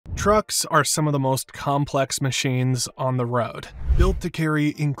Trucks are some of the most complex machines on the road, built to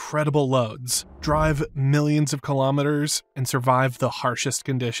carry incredible loads, drive millions of kilometers, and survive the harshest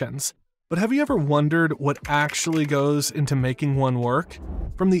conditions. But have you ever wondered what actually goes into making one work?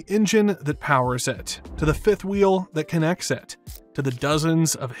 From the engine that powers it, to the fifth wheel that connects it, to the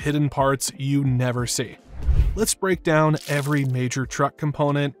dozens of hidden parts you never see. Let's break down every major truck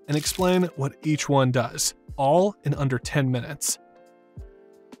component and explain what each one does, all in under 10 minutes.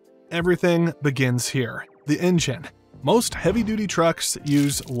 Everything begins here, the engine. Most heavy-duty trucks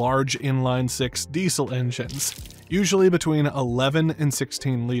use large inline-six diesel engines, usually between 11 and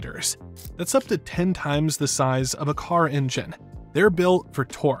 16 liters. That's up to 10 times the size of a car engine. They're built for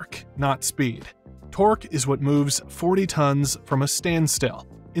torque, not speed. Torque is what moves 40 tons from a standstill.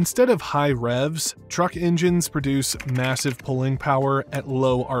 Instead of high revs, truck engines produce massive pulling power at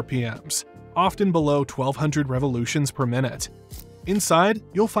low RPMs, often below 1,200 revolutions per minute. Inside,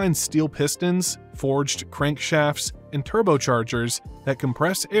 you'll find steel pistons, forged crankshafts, and turbochargers that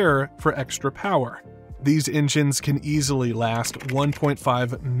compress air for extra power. These engines can easily last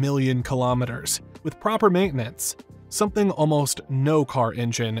 1.5 million kilometers with proper maintenance, something almost no car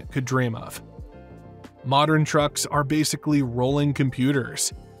engine could dream of. Modern trucks are basically rolling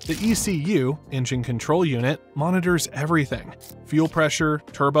computers. The ECU, engine control unit, monitors everything: fuel pressure,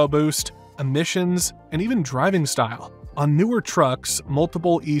 turbo boost, emissions, and even driving style. On newer trucks,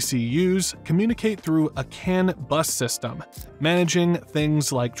 multiple ECUs communicate through a CAN bus system, managing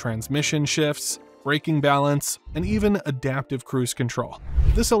things like transmission shifts, braking balance, and even adaptive cruise control.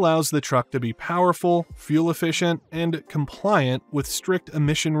 This allows the truck to be powerful, fuel efficient, and compliant with strict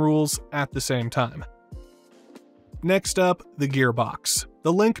emission rules at the same time. Next up, the gearbox,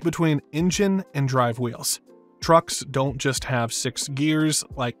 the link between engine and drive wheels. Trucks don't just have 6 gears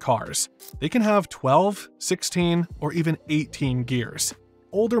like cars. They can have 12, 16, or even 18 gears.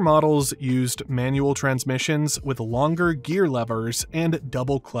 Older models used manual transmissions with longer gear levers and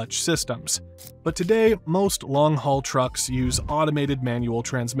double clutch systems. But today, most long-haul trucks use automated manual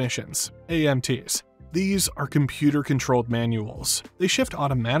transmissions, AMTs. These are computer-controlled manuals. They shift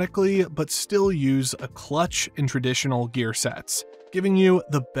automatically, but still use a clutch and traditional gear sets, giving you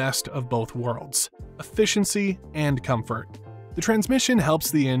the best of both worlds: efficiency and comfort. The transmission helps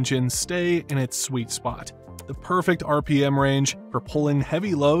the engine stay in its sweet spot, the perfect RPM range for pulling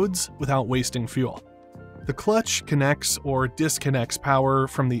heavy loads without wasting fuel. The clutch connects or disconnects power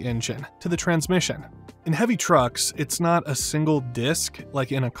from the engine to the transmission. In heavy trucks, it's not a single disc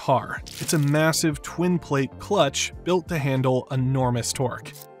like in a car. It's a massive twin-plate clutch built to handle enormous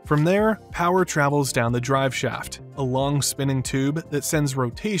torque. From there, power travels down the drive shaft, a long spinning tube that sends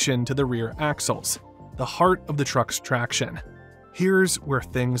rotation to the rear axles, the heart of the truck's traction. Here's where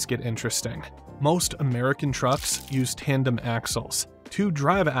things get interesting. Most American trucks use tandem axles, 2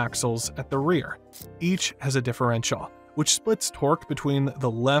 drive axles at the rear. Each has a differential, which splits torque between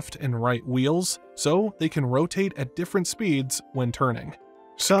the left and right wheels so they can rotate at different speeds when turning.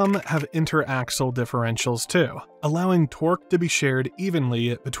 Some have interaxle differentials too, allowing torque to be shared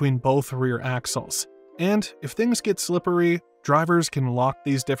evenly between both rear axles. And if things get slippery, drivers can lock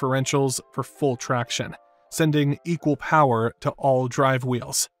these differentials for full traction, sending equal power to all drive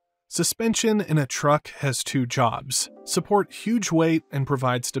wheels. Suspension in a truck has 2 jobs: support huge weight and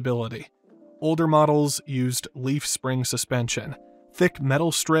provide stability. Older models used leaf spring suspension, thick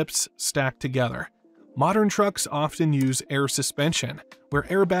metal strips stacked together. Modern trucks often use air suspension, where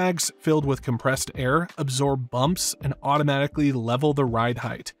airbags filled with compressed air absorb bumps and automatically level the ride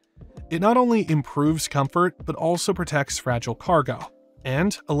height. It not only improves comfort, but also protects fragile cargo,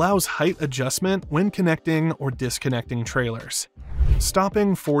 and allows height adjustment when connecting or disconnecting trailers.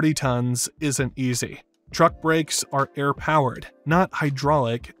 Stopping 40 tons isn't easy. Truck brakes are air-powered, not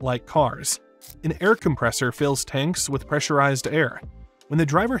hydraulic like cars. An air compressor fills tanks with pressurized air. When the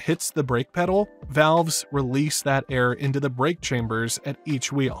driver hits the brake pedal, valves release that air into the brake chambers at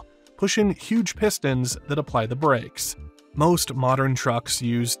each wheel, pushing huge pistons that apply the brakes. Most modern trucks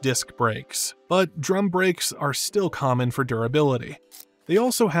use disc brakes, but drum brakes are still common for durability. They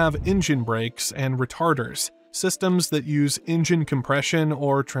also have engine brakes and retarders, systems that use engine compression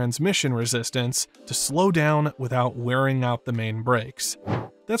or transmission resistance to slow down without wearing out the main brakes.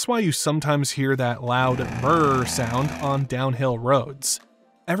 That's why you sometimes hear that loud brrr sound on downhill roads.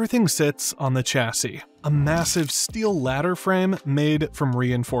 Everything sits on the chassis, a massive steel ladder frame made from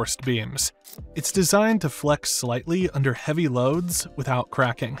reinforced beams. It's designed to flex slightly under heavy loads without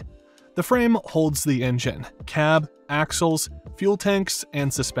cracking. The frame holds the engine, cab, axles, fuel tanks,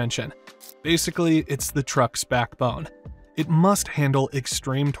 and suspension. Basically, it's the truck's backbone. It must handle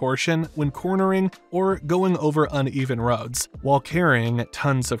extreme torsion when cornering or going over uneven roads while carrying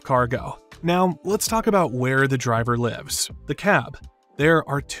tons of cargo. Now, let's talk about where the driver lives, the cab. There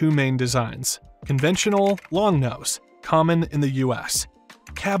are two main designs: conventional long nose, common in the US;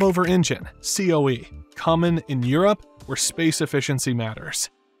 cab over engine, COE, common in Europe where space efficiency matters.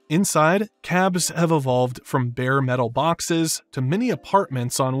 Inside, cabs have evolved from bare metal boxes to mini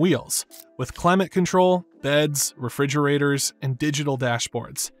apartments on wheels, with climate control, beds, refrigerators, and digital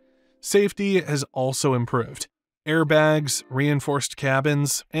dashboards. Safety has also improved. Airbags, reinforced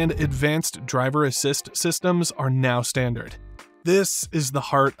cabins, and advanced driver assist systems are now standard. This is the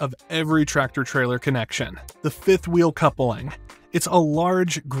heart of every tractor-trailer connection, the fifth wheel coupling. It's a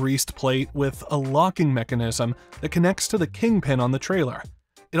large greased plate with a locking mechanism that connects to the kingpin on the trailer.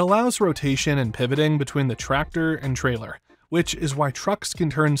 It allows rotation and pivoting between the tractor and trailer, which is why trucks can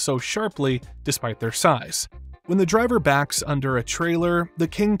turn so sharply despite their size. When the driver backs under a trailer, the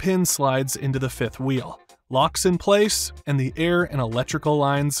kingpin slides into the fifth wheel, locks in place, and the air and electrical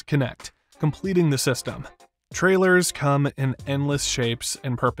lines connect, completing the system. Trailers come in endless shapes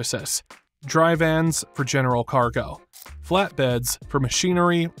and purposes: dry vans for general cargo, flatbeds for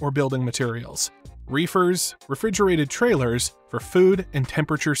machinery or building materials, reefers, refrigerated trailers for food and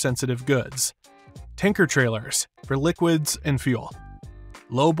temperature-sensitive goods, tanker trailers for liquids and fuel,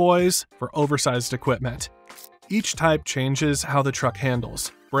 lowboys for oversized equipment. Each type changes how the truck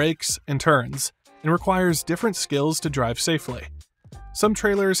handles, brakes, and turns, and requires different skills to drive safely. Some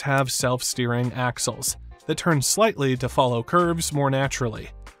trailers have self-steering axles that turn slightly to follow curves more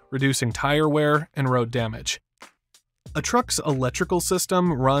naturally, reducing tire wear and road damage. A truck's electrical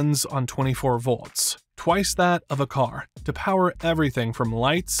system runs on 24 volts, twice that of a car, to power everything from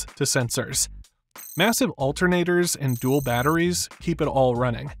lights to sensors. Massive alternators and dual batteries keep it all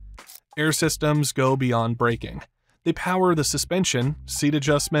running. Air systems go beyond braking. They power the suspension, seat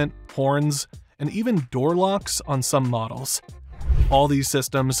adjustment, horns, and even door locks on some models. All these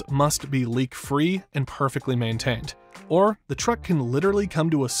systems must be leak-free and perfectly maintained, or the truck can literally come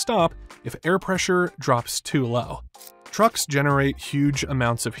to a stop if air pressure drops too low. Trucks generate huge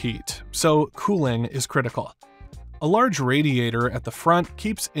amounts of heat, so cooling is critical. A large radiator at the front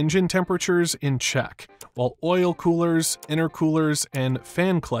keeps engine temperatures in check, while oil coolers, intercoolers, and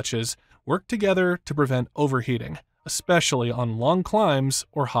fan clutches work together to prevent overheating, especially on long climbs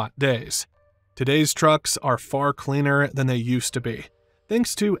or hot days. Today's trucks are far cleaner than they used to be,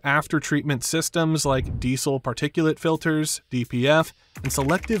 thanks to after-treatment systems like diesel particulate filters, DPF, and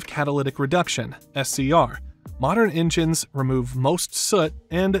selective catalytic reduction, SCR. Modern engines remove most soot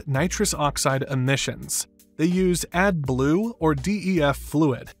and nitrous oxide emissions. They use AdBlue or DEF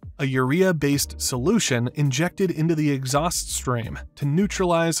fluid, a urea-based solution injected into the exhaust stream to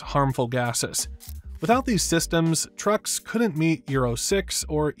neutralize harmful gases. Without these systems, trucks couldn't meet Euro 6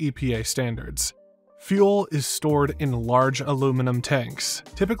 or EPA standards. Fuel is stored in large aluminum tanks,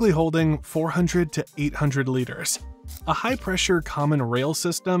 typically holding 400 to 800 liters. A high-pressure common rail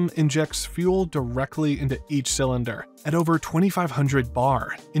system injects fuel directly into each cylinder at over 2,500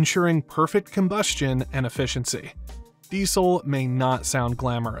 bar, ensuring perfect combustion and efficiency. Diesel may not sound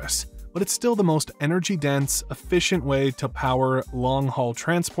glamorous, but it's still the most energy-dense, efficient way to power long-haul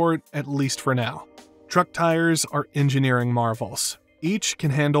transport, at least for now. Truck tires are engineering marvels. Each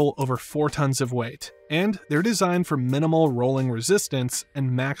can handle over 4 tons of weight, and they're designed for minimal rolling resistance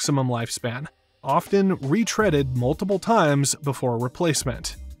and maximum lifespan, often retreaded multiple times before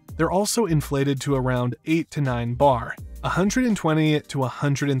replacement. They're also inflated to around 8 to 9 bar, 120 to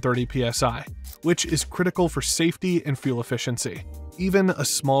 130 psi, which is critical for safety and fuel efficiency. Even a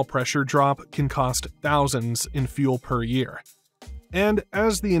small pressure drop can cost thousands in fuel per year. And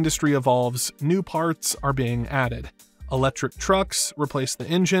as the industry evolves, new parts are being added. Electric trucks replace the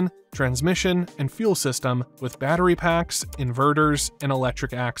engine, transmission, and fuel system with battery packs, inverters, and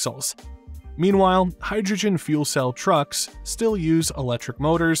electric axles. Meanwhile, hydrogen fuel cell trucks still use electric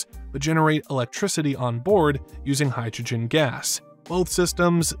motors but generate electricity on board using hydrogen gas. Both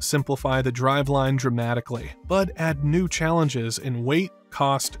systems simplify the driveline dramatically, but add new challenges in weight,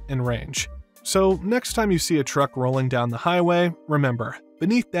 cost, and range. So next time you see a truck rolling down the highway, remember,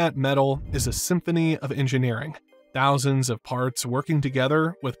 beneath that metal is a symphony of engineering. Thousands of parts working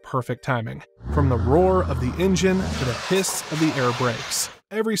together with perfect timing. From the roar of the engine to the hiss of the air brakes,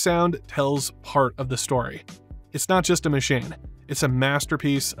 every sound tells part of the story. It's not just a machine, it's a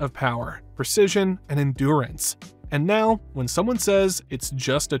masterpiece of power, precision, and endurance. And now, when someone says it's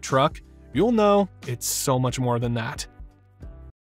just a truck, you'll know it's so much more than that.